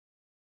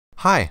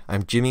Hi,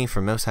 I'm Jimmy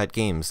from Mousehat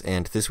Games,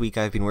 and this week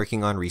I've been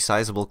working on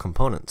resizable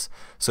components.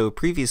 So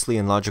previously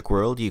in Logic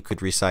World you could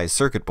resize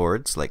circuit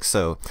boards, like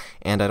so,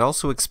 and I'd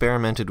also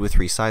experimented with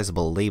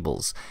resizable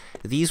labels.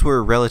 These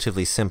were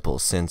relatively simple,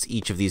 since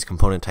each of these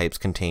component types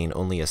contain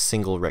only a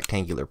single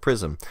rectangular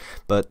prism,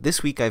 but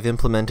this week I've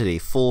implemented a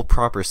full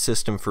proper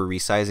system for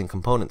resizing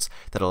components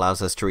that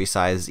allows us to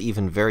resize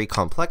even very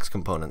complex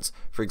components,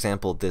 for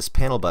example this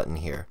panel button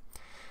here.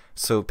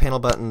 So panel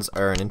buttons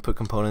are an input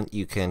component.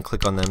 You can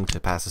click on them to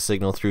pass a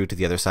signal through to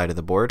the other side of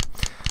the board.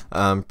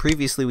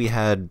 Previously we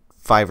had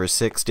 5 or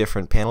 6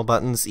 different panel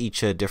buttons,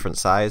 each a different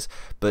size,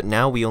 but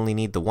now we only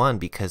need the one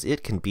because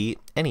it can be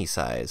any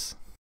size.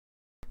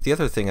 The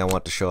other thing I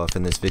want to show off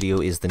in this video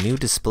is the new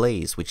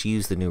displays, which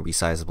use the new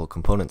resizable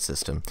component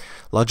system.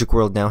 Logic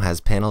World now has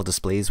panel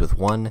displays with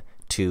 1,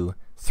 2,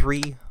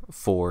 3,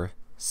 4,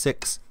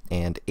 6,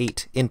 and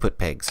 8 input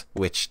pegs,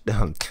 which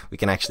we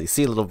can actually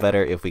see a little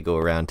better if we go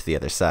around to the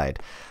other side.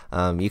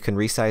 You can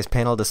resize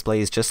panel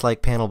displays just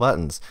like panel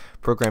buttons.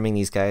 Programming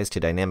these guys to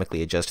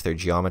dynamically adjust their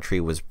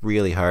geometry was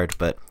really hard,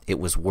 but it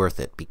was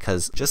worth it,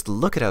 because just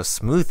look at how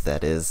smooth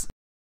that is.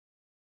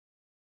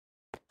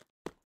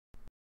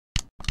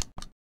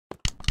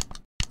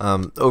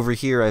 Over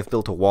here I've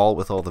built a wall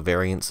with all the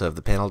variants of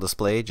the panel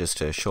display just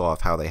to show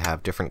off how they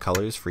have different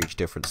colors for each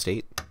different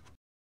state.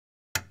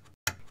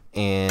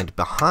 And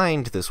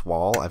behind this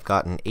wall I've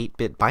got an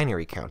 8-bit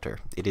binary counter.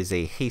 It is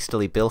a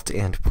hastily built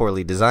and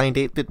poorly designed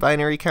 8-bit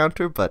binary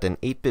counter, but an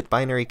 8-bit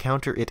binary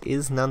counter it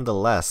is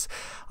nonetheless.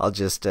 I'll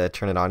just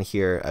turn it on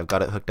here. I've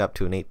got it hooked up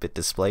to an 8-bit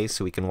display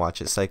so we can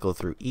watch it cycle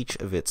through each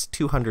of its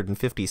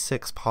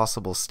 256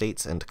 possible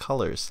states and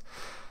colors.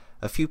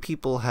 A few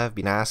people have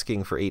been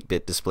asking for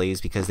 8-bit displays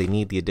because they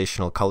need the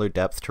additional color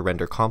depth to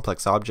render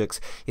complex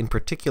objects, in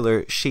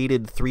particular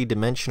shaded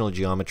 3-dimensional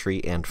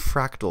geometry and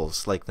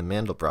fractals like the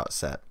Mandelbrot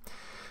set.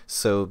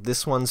 So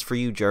this one's for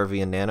you,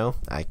 Jarvie and Nano.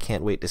 I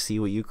can't wait to see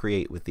what you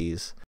create with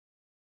these.